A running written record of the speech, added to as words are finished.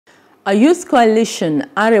A youth coalition,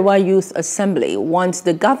 Arewa Youth Assembly, wants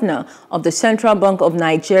the governor of the Central Bank of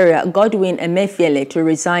Nigeria, Godwin Emefiele, to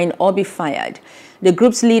resign or be fired. The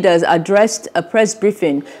group's leaders addressed a press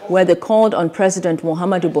briefing where they called on President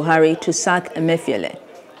Muhammadu Buhari to sack Emefiele.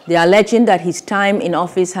 They are alleging that his time in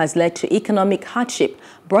office has led to economic hardship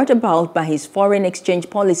brought about by his foreign exchange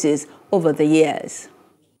policies over the years.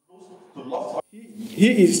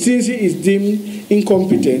 Since he is deemed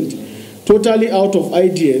incompetent, totally out of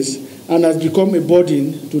ideas, and has become a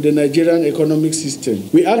burden to the Nigerian economic system.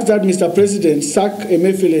 We ask that Mr. President sack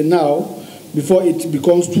Emefiele now before it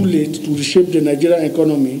becomes too late to reshape the Nigerian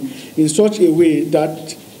economy in such a way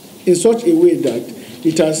that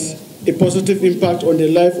it has a positive impact on the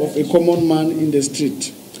life of a common man in the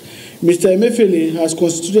street. Mr. Emefiele has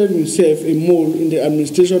constituted himself a mole in the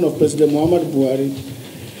administration of President Muhammadu Buhari.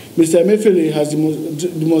 Mr. Emefiele has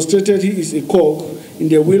demonstrated he is a cog in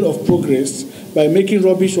the wheel of progress by making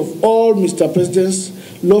rubbish of all Mr. President's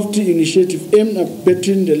lofty initiative aimed at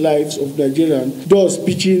bettering the lives of Nigerians, thus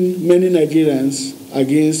pitching many Nigerians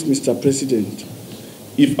against Mr. President.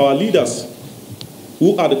 If our leaders,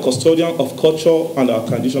 who are the custodian of culture and our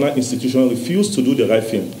traditional institutions, refuse to do the right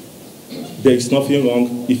thing, there is nothing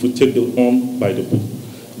wrong if we take the on by the book.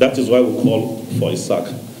 That is why we call for a sack.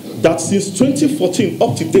 That since 2014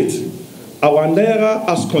 up to date, our naira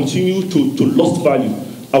has continued to lose value.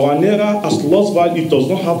 Our naira has lost value. It does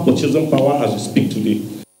not have purchasing power as we speak today.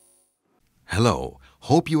 Hello.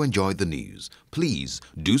 Hope you enjoyed the news. Please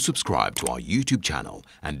do subscribe to our YouTube channel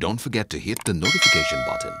and don't forget to hit the notification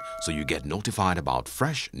button so you get notified about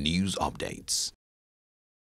fresh news updates.